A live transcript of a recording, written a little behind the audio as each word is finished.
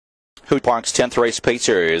Park's 10th race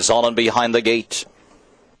Pacers, all in behind the gate.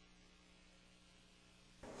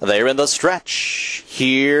 They're in the stretch.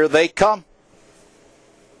 Here they come.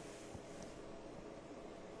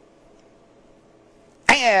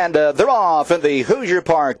 And they're off in the Hoosier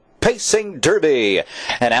Park Pacing Derby.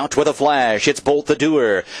 And out with a flash, it's Bolt the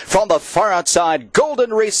Doer. From the far outside,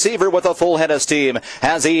 Golden Receiver with a full head of steam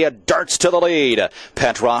as he darts to the lead.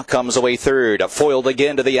 Pet Rock comes away third, foiled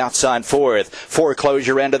again to the outside fourth.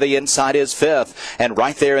 Foreclosure end to the inside is fifth. And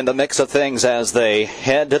right there in the mix of things as they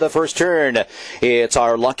head to the first turn, it's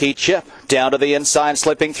our Lucky Chip. Down to the inside,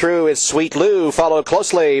 slipping through is Sweet Lou, followed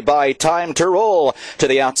closely by Time to Roll. To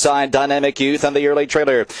the outside, Dynamic Youth, and the early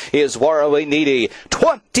trailer is Warraway Needy.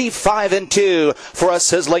 25-2 for a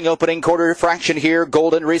sizzling opening quarter fraction here.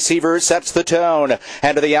 Golden Receiver sets the tone.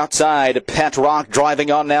 And to the outside, Pet Rock driving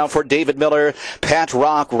on now for David Miller. Pet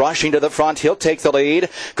Rock rushing to the front. He'll take the lead.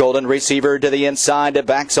 Golden Receiver to the inside,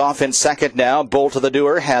 backs off in second now. Bolt the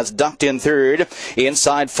Doer has ducked in third.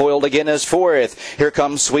 Inside, foiled again is fourth. Here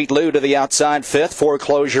comes Sweet Lou to the outside fifth.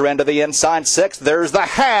 Foreclosure end to the inside sixth. There's the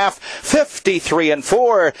half.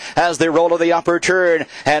 53-4 as they roll to the upper turn.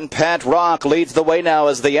 And Pet Rock leads the way now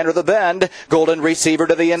as they enter the bend. Golden Receiver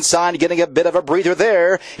to the inside, getting a bit of a breather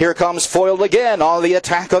there. Here comes Foiled again on the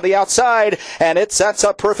attack on the outside. And it sets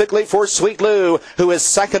up perfectly for Sweet Lou, who is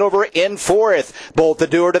second over in fourth. Bolt the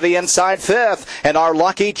Doer to the inside fifth. And our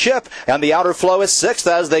Lucky Chip and the outer flow is sixth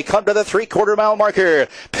as they come to the 3/4 mile marker.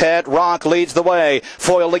 Pet Rock leads the way.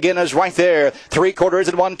 Foiled again is right there. 3/4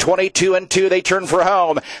 and 1:22-2. They turn for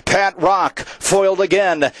home. Pet Rock foiled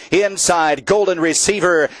again. Inside, Golden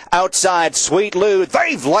Receiver. Outside, Sweet Lou.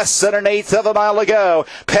 They've less than an eighth of a mile to go.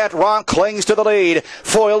 Pet Rock clings to the lead.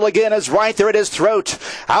 Foiled again is right there at his throat.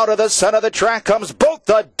 Out of the center of the track comes Bolt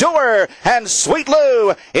the Doer and Sweet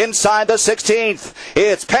Lou inside the 16th.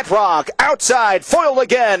 It's Pet Rock outside. Foiled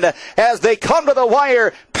again as they come to the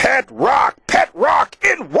wire. Pet Rock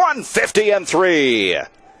in 1:50-3.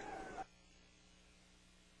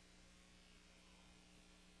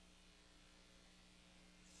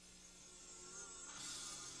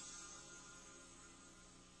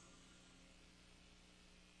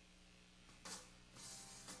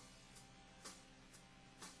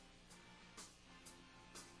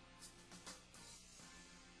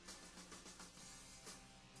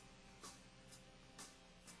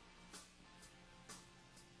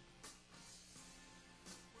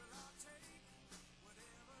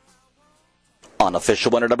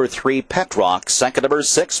 Unofficial winner number 3, Pet Rock. Second, number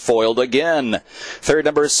 6, Foiled again. Third,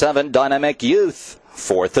 number 7, Dynamic Youth.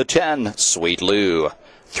 Fourth to 10, Sweet Lou.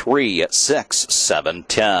 3, 6, 7,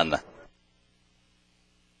 10.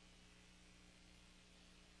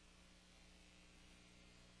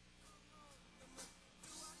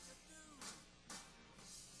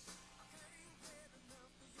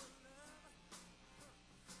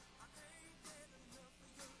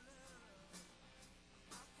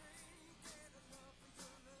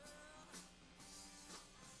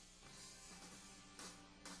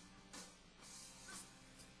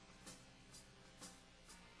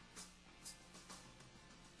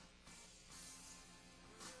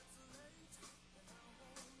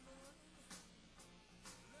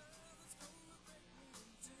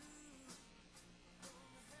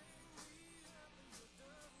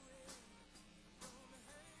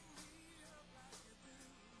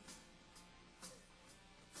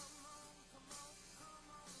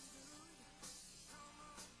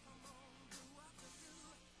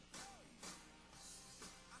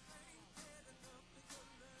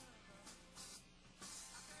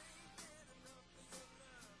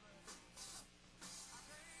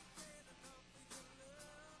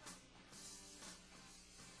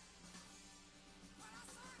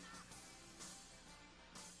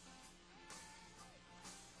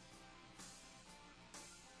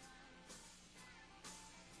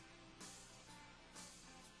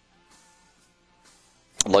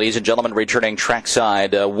 Ladies and gentlemen, returning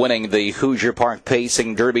trackside, winning the Hoosier Park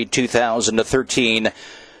Pacing Derby 2013,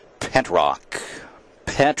 Pet Rock.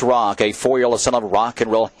 Pet Rock, a 4-year-old son of rock and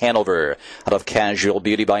roll Hanover, out of Casual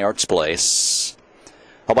Beauty by Arts Place.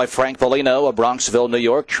 By Frank Bellino of Bronxville, New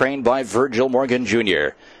York, trained by Virgil Morgan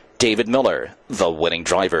Jr. David Miller, the winning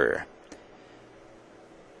driver.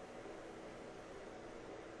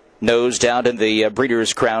 Nosed out in the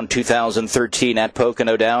Breeders' Crown 2013 at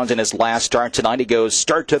Pocono Downs in his last start tonight. He goes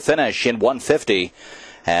start to finish in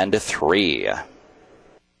 1:50-3.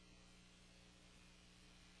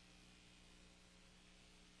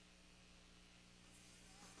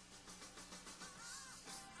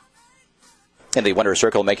 In the winner's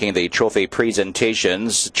circle, making the trophy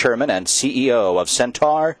presentations, Chairman and CEO of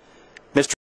Centaur, Mr.